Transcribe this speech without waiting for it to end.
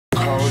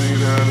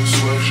Codeine and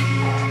switch.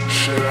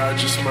 Shit, I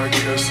just might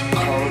kiss.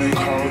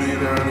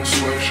 Codeine and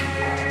switch.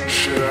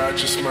 Shit, I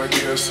just might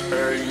kiss.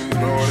 And you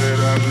know that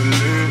I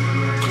believe.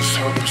 Cause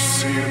her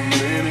pussy the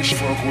meanest.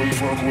 Fuck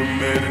with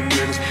many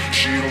niggas.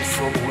 She don't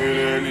fuck with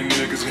any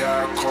niggas.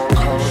 Yeah, I call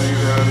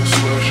Codeine and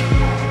switch.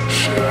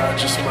 Shit, I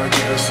just might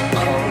kiss.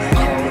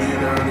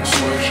 Codeine and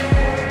switch.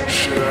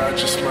 Shit, I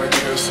just might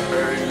kiss.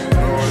 And you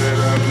know that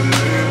I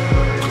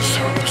believe. Cause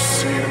her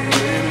pussy the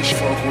meanest.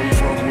 Fuck with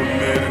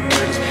many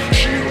niggas.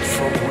 She don't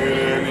fuck with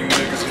any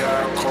niggas.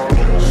 Yeah, I call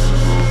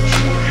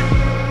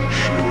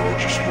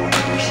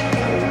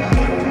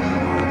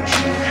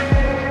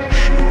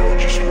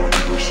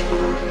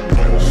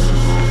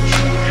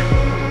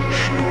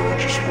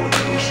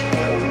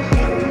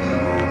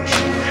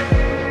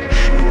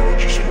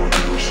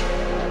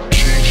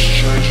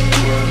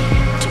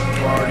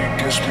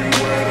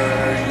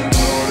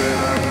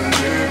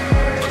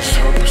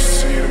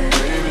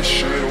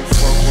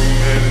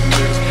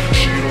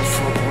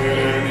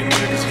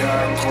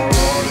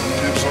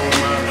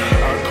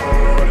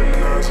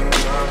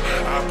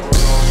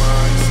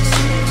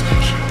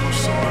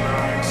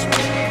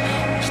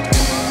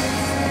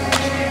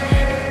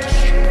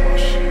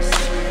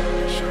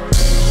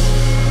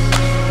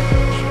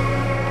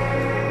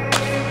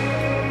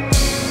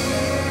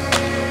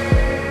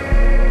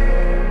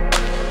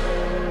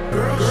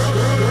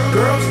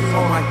Girls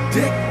on my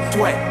dick,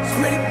 sweat,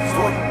 pretty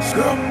boy,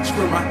 girl,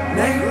 scream my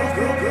name.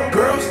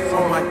 Girls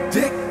on my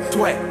dick,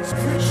 sweat,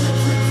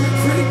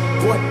 pretty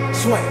boy,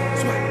 sweat,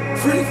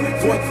 pretty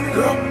boy,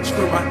 girl,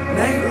 scream my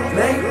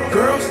name.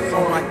 Girls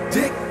on my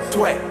dick,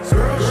 sweat,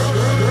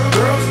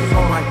 girls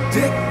on my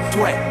dick,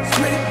 sweat,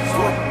 pretty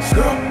boy,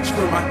 girl,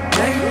 scream my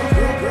name.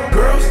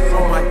 Girls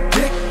on my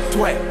dick,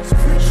 sweat.